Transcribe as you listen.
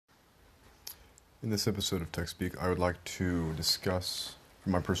In this episode of TechSpeak, I would like to discuss,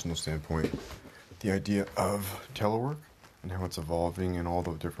 from my personal standpoint, the idea of telework and how it's evolving and all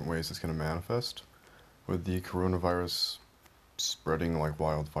the different ways it's going to manifest, with the coronavirus spreading like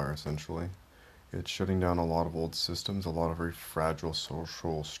wildfire, essentially. It's shutting down a lot of old systems, a lot of very fragile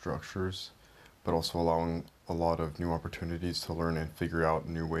social structures, but also allowing a lot of new opportunities to learn and figure out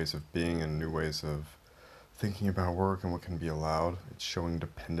new ways of being and new ways of thinking about work and what can be allowed. It's showing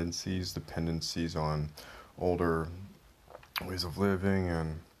dependencies on older ways of living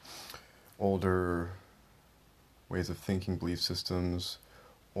and older ways of thinking, belief systems,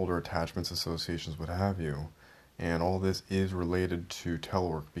 older attachments, associations, what have you. And all this is related to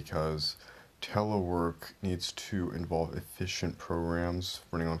telework because telework needs to involve efficient programs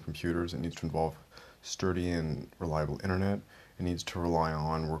running on computers. It needs to involve sturdy and reliable internet. It needs to rely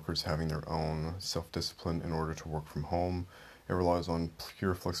on workers having their own self-discipline in order to work from home. It relies on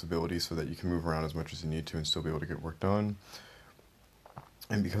pure flexibility so that you can move around as much as you need to and still be able to get work done.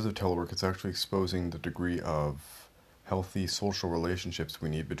 And because of telework, it's actually exposing the degree of healthy social relationships we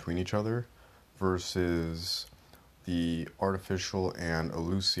need between each other versus the artificial and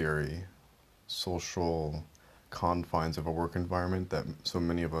illusory social confines of a work environment that so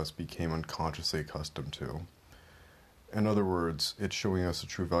many of us became unconsciously accustomed to. In other words, it's showing us the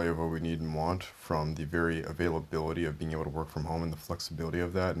true value of what we need and want from the very availability of being able to work from home and the flexibility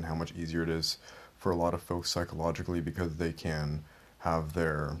of that and how much easier it is for a lot of folks psychologically because they can have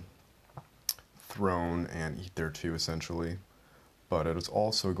their throne and eat there too, essentially. But it is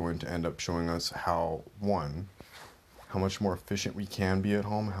also going to end up showing us how much more efficient we can be at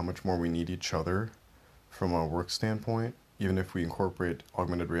home, how much more we need each other from a work standpoint, even if we incorporate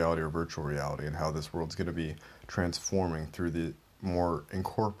augmented reality or virtual reality, and how this world's going to be transforming through the more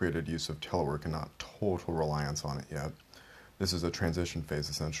incorporated use of telework and not total reliance on it yet. This is a transition phase,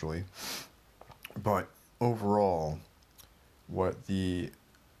 essentially. But overall, what the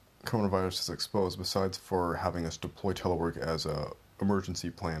coronavirus has exposed, besides for having us deploy telework as a emergency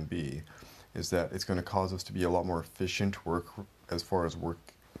plan B, is that it's going to cause us to be a lot more efficient work as far as work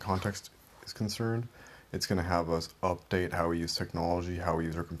context is concerned. It's going to have us update how we use technology, how we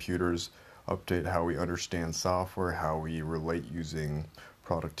use our computers, update how we understand software, how we relate using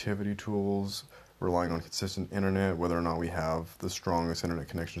productivity tools, relying on consistent internet, whether or not we have the strongest internet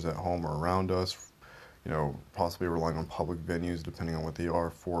connections at home or around us, possibly relying on public venues depending on what they are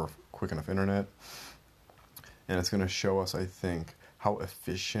for quick enough internet. And it's going to show us, I think, how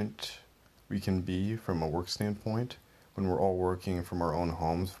efficient we can be from a work standpoint when we're all working from our own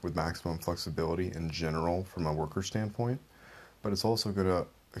homes with maximum flexibility in general from a worker standpoint. But it's also going to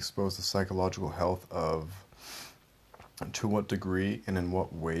expose the psychological health of to what degree and in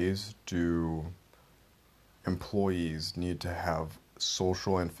what ways do employees need to have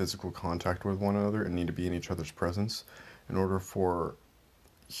social and physical contact with one another and need to be in each other's presence in order for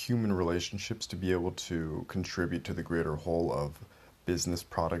human relationships to be able to contribute to the greater whole of business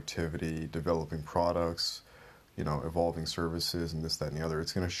productivity, developing products, evolving services, and this, that, and the other.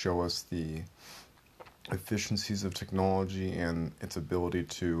 It's going to show us the efficiencies of technology and its ability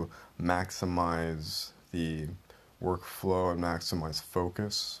to maximize the workflow and maximize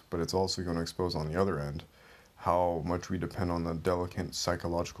focus, but it's also going to expose on the other end how much we depend on the delicate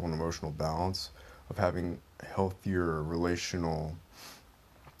psychological and emotional balance of having healthier relational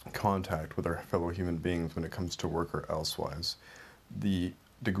contact with our fellow human beings when it comes to work or elsewise. The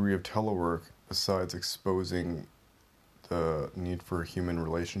degree of telework, besides exposing the need for human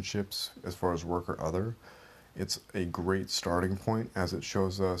relationships as far as work or other, it's a great starting point as it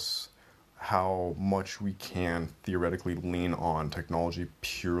shows us how much we can theoretically lean on technology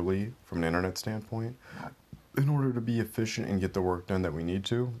purely from an internet standpoint in order to be efficient and get the work done that we need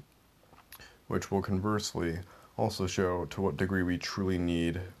to, which will conversely also show to what degree we truly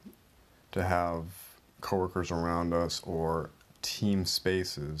need to have coworkers around us or team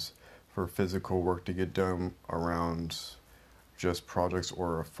spaces for physical work to get done around just projects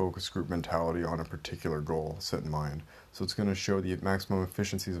or a focus group mentality on a particular goal set in mind. So it's going to show the maximum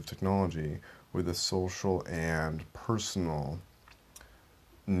efficiencies of technology with the social and personal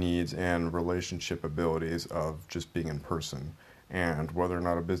needs and relationship abilities of just being in person, and whether or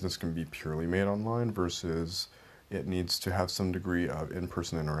not a business can be purely made online versus it needs to have some degree of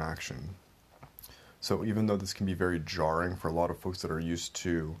in-person interaction. So even though this can be very jarring for a lot of folks that are used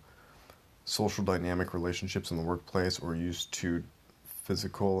to social dynamic relationships in the workplace or used to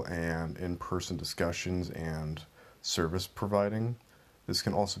physical and in-person discussions and service providing, this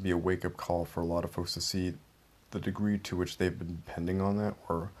can also be a wake-up call for a lot of folks to see the degree to which they've been depending on that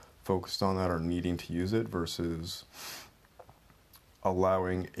or focused on that or needing to use it versus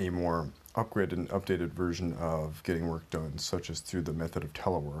allowing a more upgraded and updated version of getting work done, such as through the method of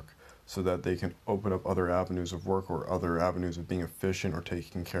telework, so that they can open up other avenues of work or other avenues of being efficient or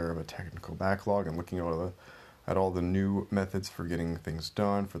taking care of a technical backlog and looking at all the new methods for getting things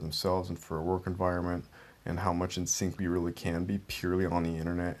done for themselves and for a work environment, and how much in sync we really can be purely on the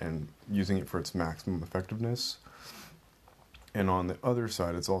internet and using it for its maximum effectiveness. And on the other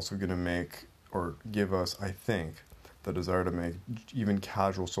side, it's also going to make or give us, I think, the desire to make even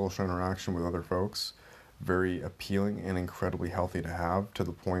casual social interaction with other folks very appealing and incredibly healthy to have, to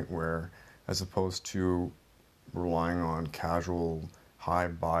the point where, as opposed to relying on casual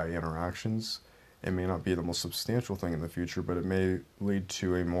hi-bye interactions, it may not be the most substantial thing in the future, but it may lead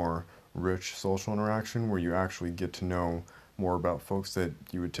to a more rich social interaction where you actually get to know more about folks that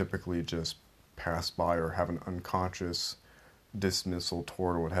you would typically just pass by or have an unconscious dismissal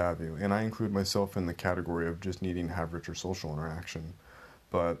toward, or what have you. And I include myself in the category of just needing to have richer social interaction.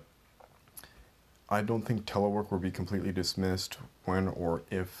 But I don't think telework will be completely dismissed when or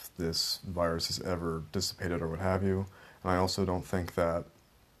if this virus is ever dissipated or what have you. And I also don't think that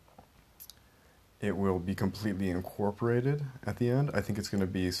it will be completely incorporated at the end. I think it's going to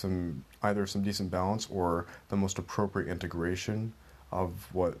be either some decent balance or the most appropriate integration of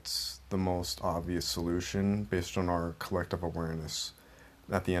what's the most obvious solution based on our collective awareness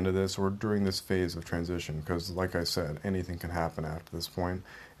at the end of this or during this phase of transition. Because, like I said, anything can happen after this point.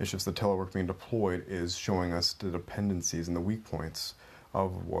 It's just the telework being deployed is showing us the dependencies and the weak points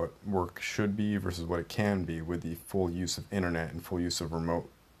of what work should be versus what it can be with the full use of internet and full use of remote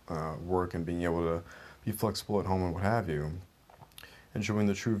work and being able to be flexible at home and what have you, and showing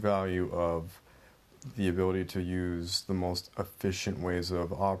the true value of the ability to use the most efficient ways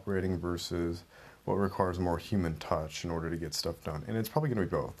of operating versus what requires more human touch in order to get stuff done. And it's probably going to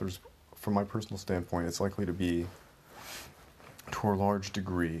be both. From my personal standpoint, it's likely to be, to a large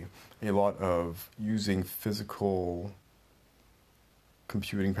degree, a lot of using physical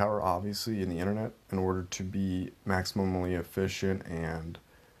computing power, obviously, in the internet in order to be maximally efficient and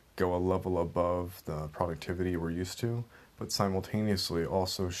go a level above the productivity we're used to, but simultaneously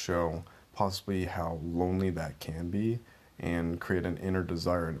also show possibly how lonely that can be and create an inner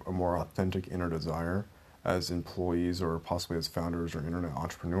desire, a more authentic inner desire as employees or possibly as founders or internet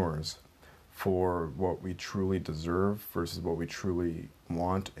entrepreneurs for what we truly deserve versus what we truly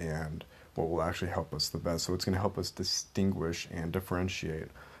want and what will actually help us the best. So it's going to help us distinguish and differentiate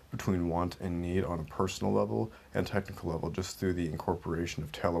between want and need on a personal level and technical level just through the incorporation of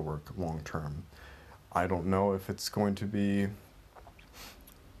telework long term. I don't know if it's going to be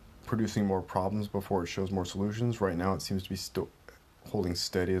producing more problems before it shows more solutions. Right now it seems to be still holding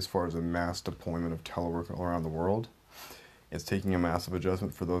steady as far as a mass deployment of telework all around the world. It's taking a massive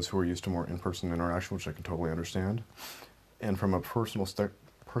adjustment for those who are used to more in-person interaction, which I can totally understand. And from a personal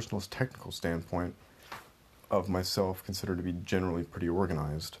technical standpoint of myself, considered to be generally pretty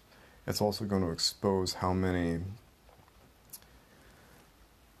organized, it's also going to expose how many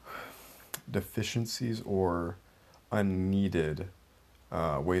deficiencies or unneeded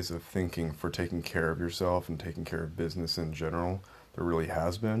ways of thinking for taking care of yourself and taking care of business in general there really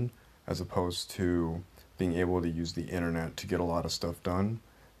has been, as opposed to being able to use the internet to get a lot of stuff done.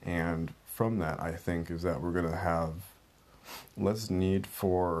 And from that, I think, is that we're going to have less need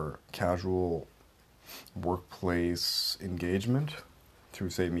for casual workplace engagement through,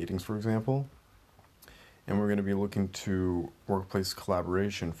 say, meetings, for example. And we're going to be looking to workplace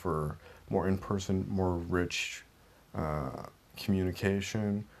collaboration for more in-person, more rich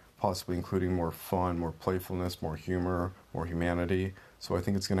communication, possibly including more fun, more playfulness, more humor, more humanity. So I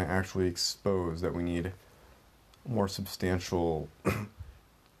think it's going to actually expose that we need more substantial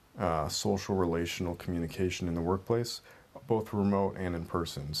social relational communication in the workplace, both remote and in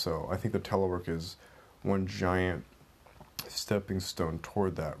person. So I think that telework is one giant stepping stone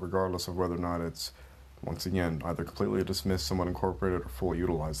toward that, regardless of whether or not it's, once again, either completely dismissed, somewhat incorporated, or fully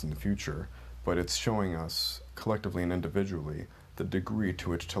utilized in the future. But it's showing us, collectively and individually, the degree to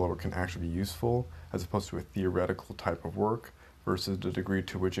which telework can actually be useful, as opposed to a theoretical type of work, versus the degree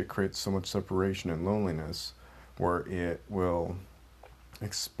to which it creates so much separation and loneliness, where it will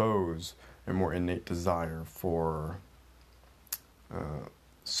expose a more innate desire for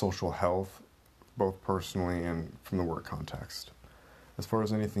social health, both personally and from the work context. As far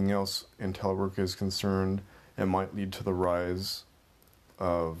as anything else in telework is concerned, it might lead to the rise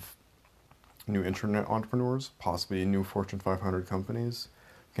of new internet entrepreneurs, possibly new Fortune 500 companies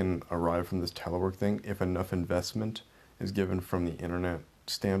can arrive from this telework thing if enough investment is given from the internet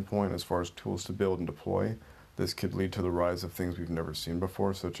standpoint as far as tools to build and deploy. This could lead to the rise of things we've never seen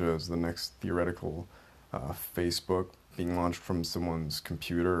before, such as the next theoretical Facebook being launched from someone's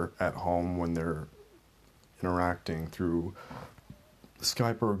computer at home when they're interacting through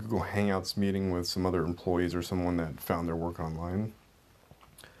Skype or Google Hangouts meeting with some other employees or someone that found their work online.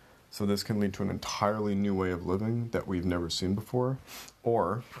 So this can lead to an entirely new way of living that we've never seen before,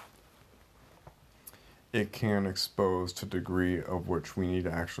 or it can expose to a degree of which we need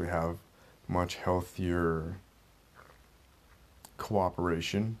to actually have much healthier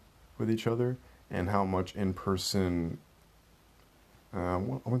cooperation with each other, and how much in-person, I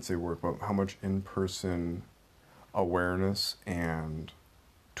wouldn't say work, but how much in-person awareness and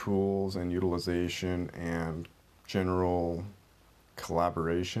tools and utilization and general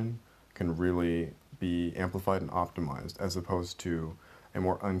collaboration can really be amplified and optimized, as opposed to a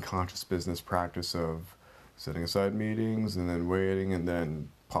more unconscious business practice of setting aside meetings and then waiting and then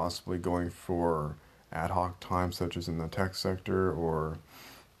possibly going for ad hoc time, such as in the tech sector, or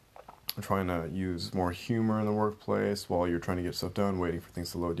trying to use more humor in the workplace while you're trying to get stuff done, waiting for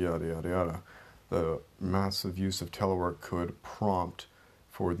things to load, yada, yada, yada. The massive use of telework could prompt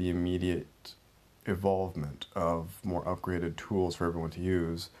for the immediate evolvement of more upgraded tools for everyone to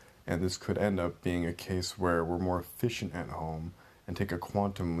use, and this could end up being a case where we're more efficient at home and take a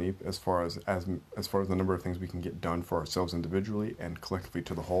quantum leap as far as the number of things we can get done for ourselves individually and collectively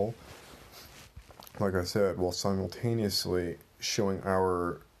to the whole. Like I said, while simultaneously showing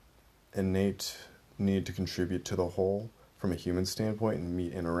our innate need to contribute to the whole from a human standpoint and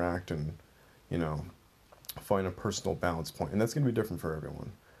meet, interact, and, find a personal balance point. And that's going to be different for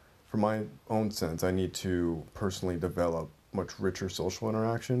everyone. For my own sense, I need to personally develop much richer social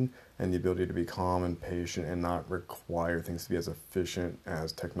interaction and the ability to be calm and patient and not require things to be as efficient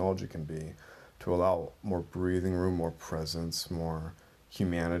as technology can be, to allow more breathing room, more presence, more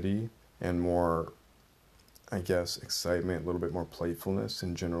humanity, and more, excitement, a little bit more playfulness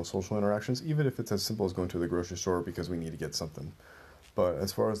in general social interactions, even if it's as simple as going to the grocery store because we need to get something. But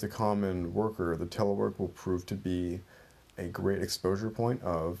as far as the common worker, the telework will prove to be a great exposure point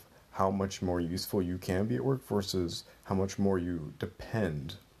of how much more useful you can be at work versus how much more you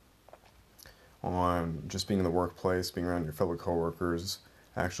depend on just being in the workplace, being around your fellow coworkers,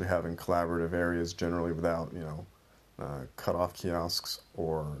 actually having collaborative areas generally without, cut-off kiosks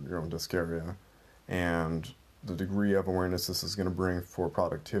or your own desk area. And the degree of awareness this is going to bring for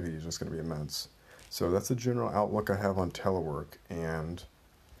productivity is just going to be immense. So that's the general outlook I have on telework, and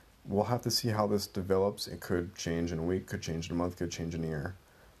we'll have to see how this develops. It could change in a week, could change in a month, could change in a year.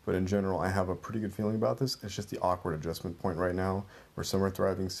 But in general, I have a pretty good feeling about this. It's just the awkward adjustment point right now, where some are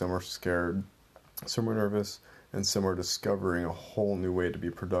thriving, some are scared, some are nervous, and some are discovering a whole new way to be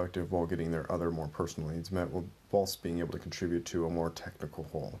productive while getting their other more personal needs met, whilst being able to contribute to a more technical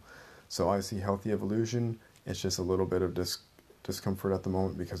whole. So I see healthy evolution. It's just a little bit of discomfort at the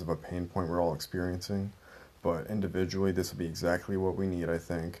moment because of a pain point we're all experiencing. But individually, this will be exactly what we need, I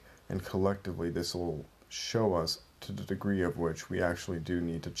think. And collectively, this will show us to the degree of which we actually do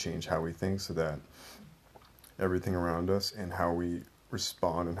need to change how we think, so that everything around us and how we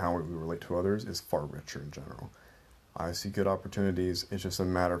respond and how we relate to others is far richer in general. I see good opportunities. It's just a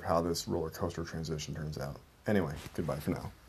matter of how this roller coaster transition turns out. Anyway, goodbye for now.